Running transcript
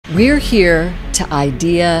We're here to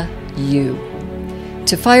idea you,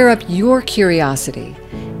 to fire up your curiosity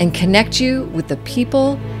and connect you with the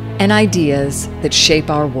people and ideas that shape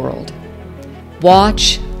our world.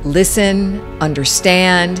 Watch, listen,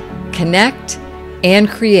 understand, connect, and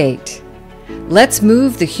create. Let's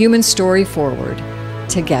move the human story forward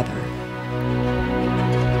together.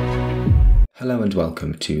 Hello and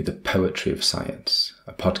welcome to The Poetry of Science,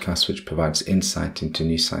 a podcast which provides insight into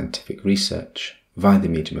new scientific research via the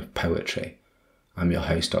medium of poetry. I'm your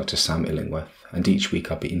host, Dr. Sam Illingworth, and each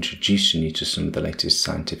week I'll be introducing you to some of the latest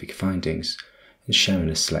scientific findings and sharing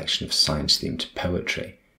a selection of science-themed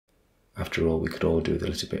poetry. After all, we could all do with a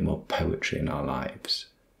little bit more poetry in our lives.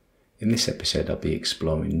 In this episode, I'll be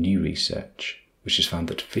exploring new research, which has found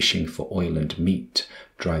that fishing for oil and meat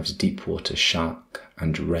drives deepwater shark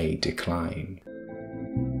and ray decline.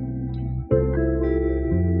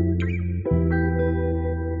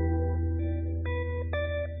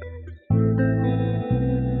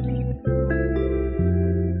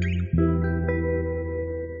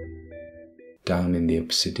 Down in the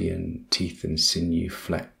obsidian, teeth and sinew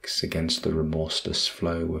flex against the remorseless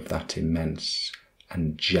flow of that immense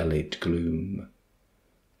and gelid gloom.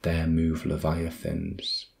 There move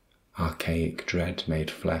leviathans, archaic dread made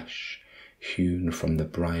flesh, hewn from the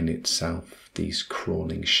brine itself, these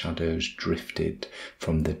crawling shadows drifted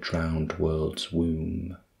from the drowned world's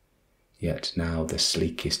womb. Yet now the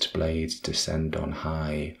sleekest blades descend on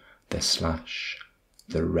high, the slash,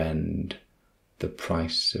 the rend, the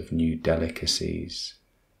price of new delicacies,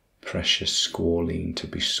 precious squalling to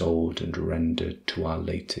be sold and rendered to our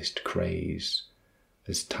latest craze,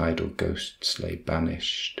 as tidal ghosts lay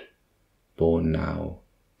banished, born now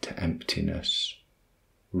to emptiness,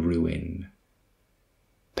 ruin,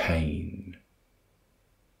 pain.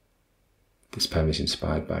 This poem is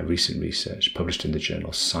inspired by recent research published in the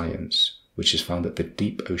journal Science, which has found that the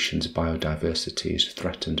deep ocean's biodiversity is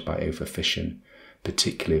threatened by overfishing,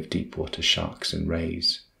 particularly of deepwater sharks and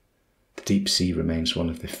rays. The deep sea remains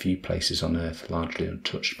one of the few places on Earth largely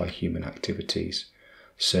untouched by human activities,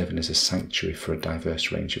 serving as a sanctuary for a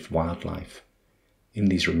diverse range of wildlife. In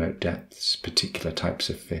these remote depths, particular types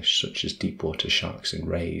of fish, such as deepwater sharks and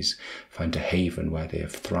rays, find a haven where they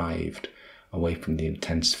have thrived, away from the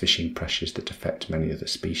intense fishing pressures that affect many other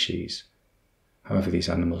species. However, these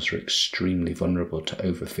animals are extremely vulnerable to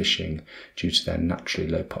overfishing due to their naturally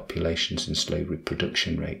low populations and slow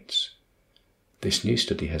reproduction rates. This new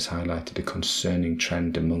study has highlighted a concerning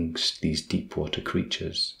trend amongst these deepwater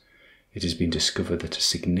creatures. It has been discovered that a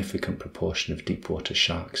significant proportion of deepwater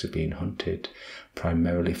sharks are being hunted,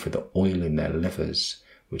 primarily for the oil in their livers,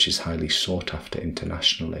 which is highly sought after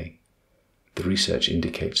internationally. The research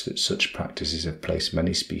indicates that such practices have placed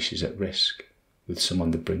many species at risk, with some on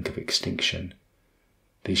the brink of extinction.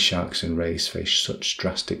 These sharks and rays face such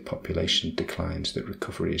drastic population declines that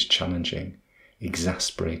recovery is challenging,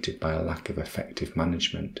 exacerbated by a lack of effective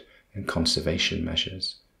management and conservation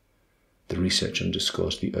measures. The research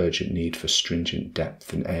underscores the urgent need for stringent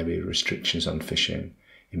depth and area restrictions on fishing,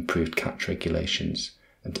 improved catch regulations,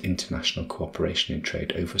 and international cooperation in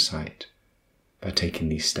trade oversight. By taking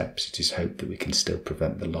these steps, it is hoped that we can still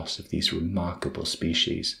prevent the loss of these remarkable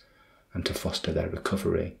species and to foster their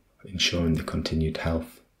recovery, ensuring the continued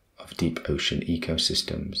health of deep ocean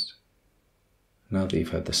ecosystems. Now that you've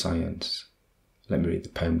heard the science, let me read the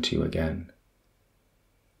poem to you again.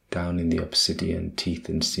 Down in the obsidian, teeth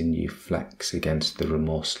and sinew flex against the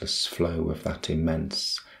remorseless flow of that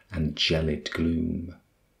immense and gelid gloom.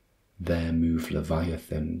 There move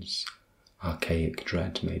leviathans, archaic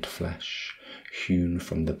dread made flesh, hewn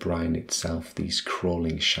from the brine itself, these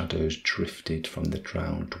crawling shadows drifted from the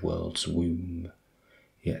drowned world's womb.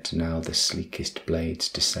 Yet now the sleekest blades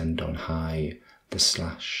descend on high, the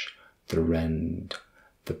slash, the rend,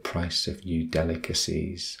 the price of new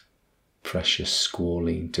delicacies, precious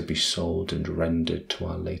squalling to be sold and rendered to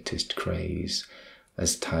our latest craze,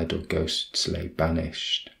 as tidal ghosts lay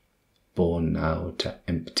banished, born now to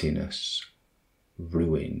emptiness,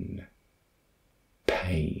 ruin,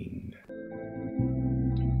 pain.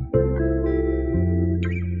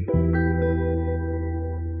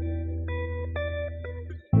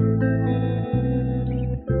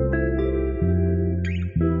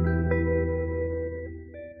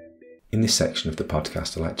 In this section of the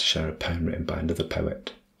podcast, I'd like to share a poem written by another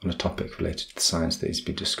poet on a topic related to the science that has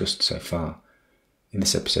been discussed so far. In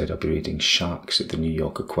this episode, I'll be reading Sharks at the New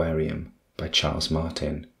York Aquarium by Charles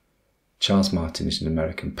Martin. Charles Martin is an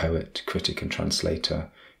American poet, critic and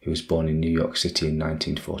translator who was born in New York City in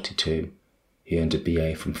 1942. He earned a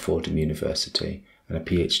BA from Fordham University and a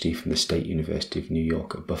PhD from the State University of New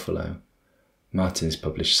York at Buffalo. Martin has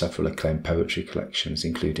published several acclaimed poetry collections,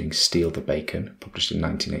 including Steal the Bacon, published in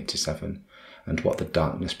 1987, and What the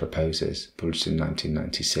Darkness Proposes, published in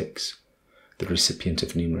 1996. The recipient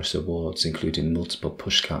of numerous awards, including multiple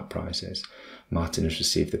Pushcart Prizes, Martin has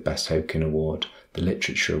received the Best Hokin Award, the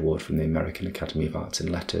Literature Award from the American Academy of Arts and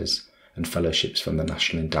Letters, and fellowships from the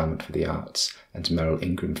National Endowment for the Arts and Merrill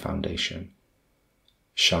Ingram Foundation.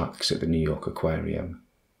 Sharks at the New York Aquarium,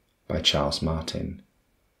 by Charles Martin.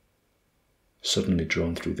 Suddenly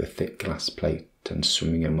drawn through the thick glass plate and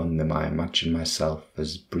swimming among them, I imagine myself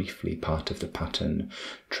as briefly part of the pattern,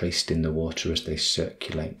 traced in the water as they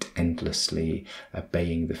circulate endlessly,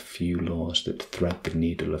 obeying the few laws that thread the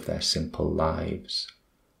needle of their simple lives.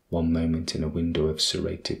 One moment in a window of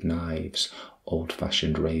serrated knives,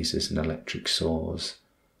 old-fashioned razors and electric saws,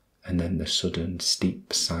 and then the sudden,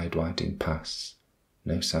 steep, side-winding pass.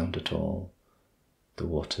 No sound at all. The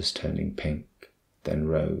water's turning pink, then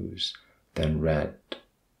rose, then red,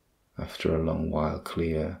 after a long while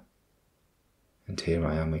clear. And here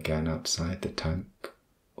I am again outside the tank,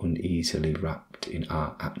 uneasily wrapped in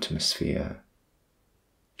our atmosphere.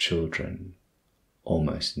 Children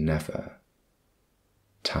almost never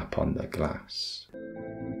tap on the glass.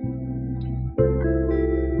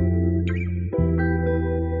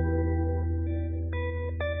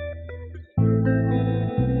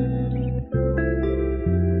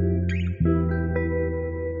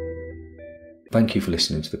 Thank you for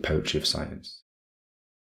listening to the Poetry of Science.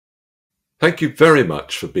 Thank you very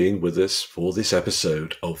much for being with us for this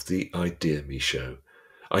episode of the ideaXme Show.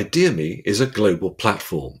 ideaXme is a global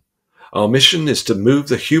platform. Our mission is to move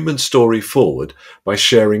the human story forward by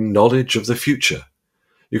sharing knowledge of the future.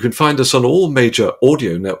 You can find us on all major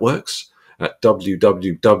audio networks at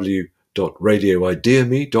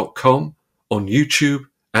www.radioideaXme.com, on YouTube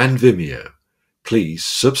and Vimeo. Please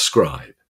subscribe.